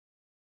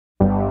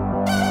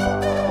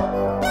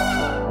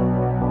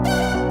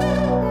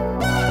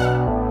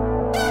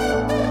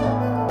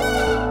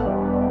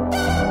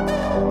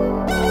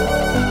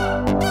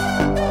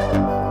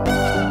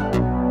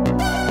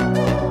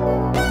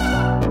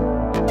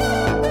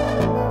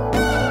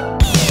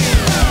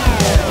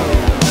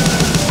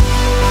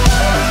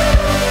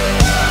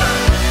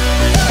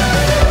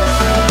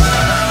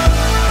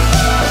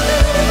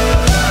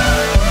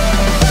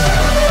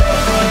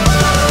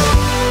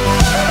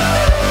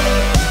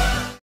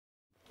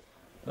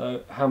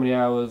So, how many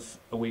hours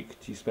a week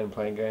do you spend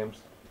playing games?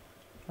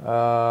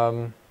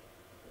 About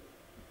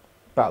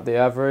the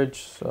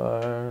average,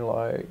 so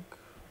like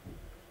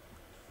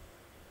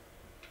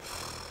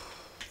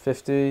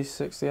 50,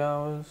 60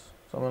 hours,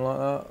 something like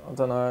that. I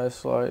don't know,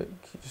 it's like,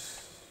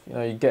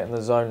 you get in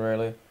the zone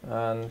really.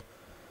 And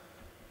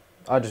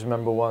I just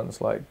remember once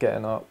like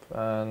getting up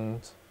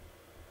and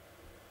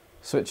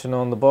switching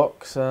on the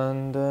box,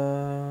 and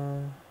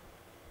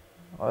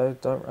I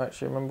don't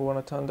actually remember when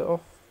I turned it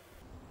off.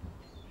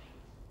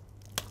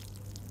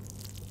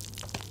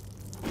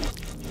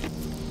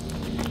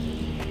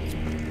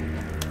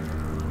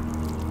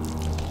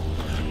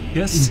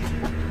 Yes?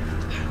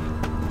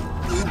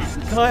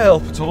 Can I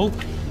help at all?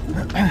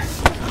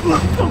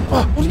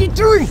 What are you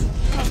doing?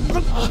 I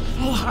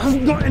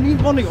haven't got any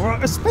money,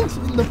 alright? I spent it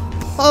in the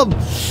pub.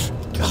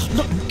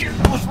 Get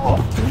off!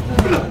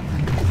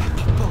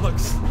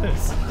 Bollocks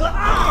this. You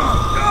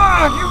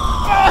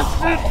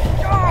bastard!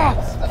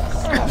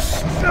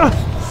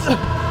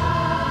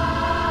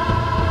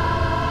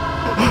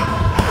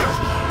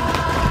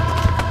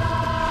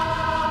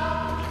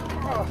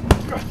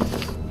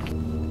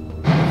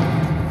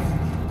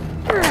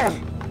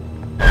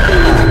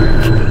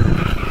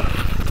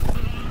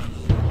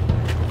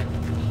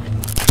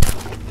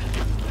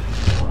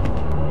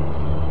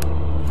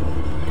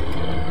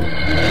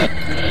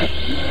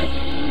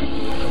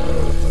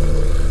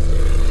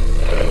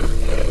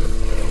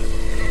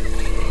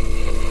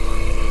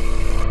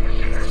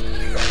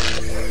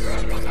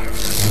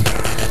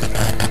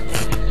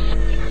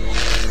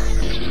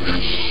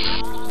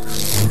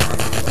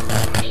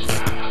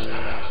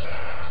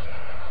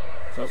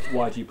 So,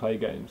 why do you play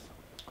games?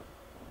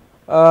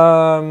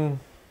 I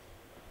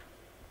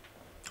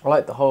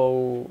like the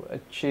whole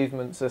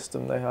achievement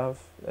system they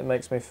have. It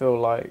makes me feel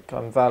like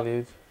I'm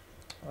valued,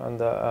 and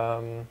that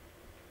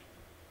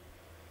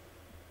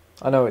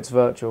I know it's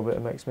virtual, but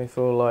it makes me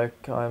feel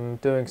like I'm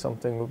doing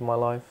something with my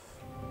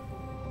life.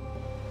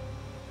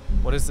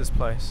 What is this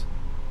place?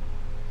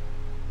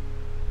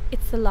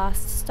 It's the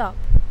last stop.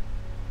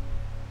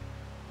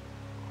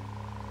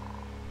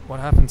 What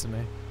happened to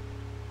me?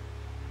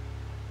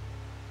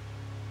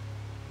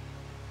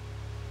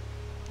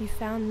 You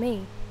found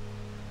me.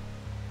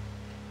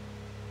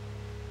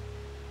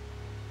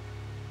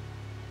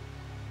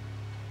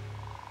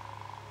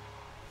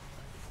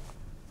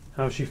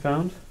 How's she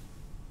found?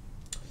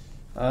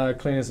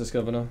 Clean as this,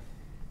 Governor.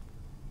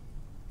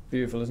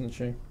 Beautiful, isn't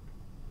she?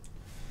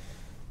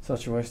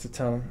 Such a waste of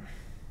talent.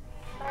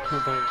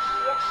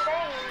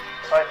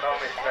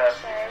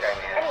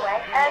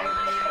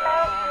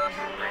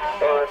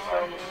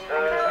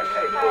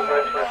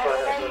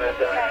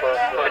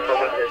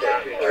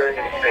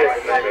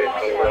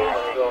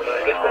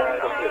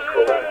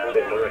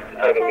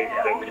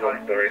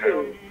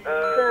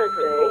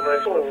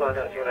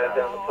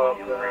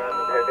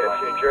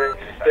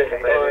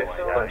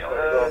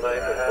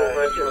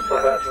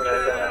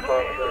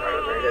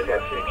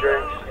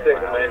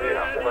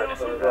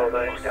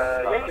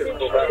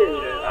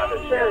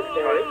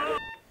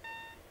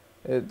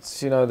 It's,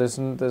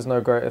 there's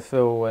no greater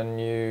feel when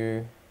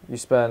you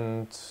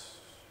spend,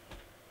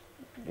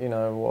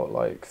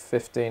 like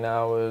 15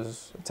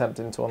 hours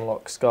attempting to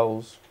unlock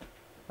skulls,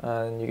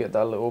 and you get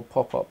that little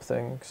pop-up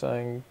thing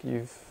saying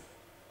you've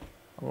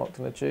unlocked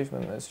an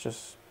achievement. It's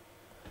just,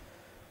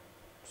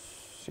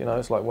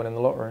 it's like winning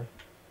the lottery.